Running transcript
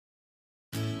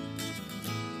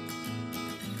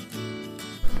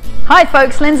Hi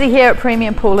folks, Lindsay here at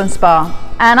Premium Pool and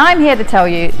Spa, and I'm here to tell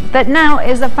you that now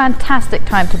is a fantastic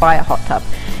time to buy a hot tub.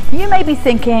 You may be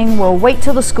thinking, well, wait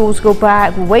till the schools go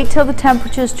back, wait till the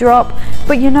temperatures drop,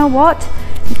 but you know what?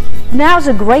 Now's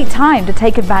a great time to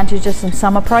take advantage of some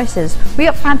summer prices. We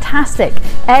got fantastic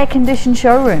air-conditioned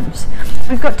showrooms.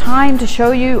 We've got time to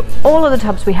show you all of the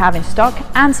tubs we have in stock,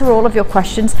 answer all of your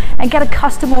questions, and get a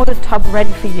custom ordered tub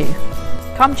ready for you.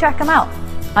 Come check them out.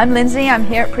 I'm Lindsay, I'm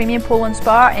here at Premium Pool and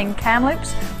Spa in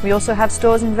Kamloops. We also have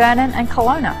stores in Vernon and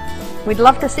Kelowna. We'd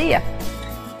love to see you.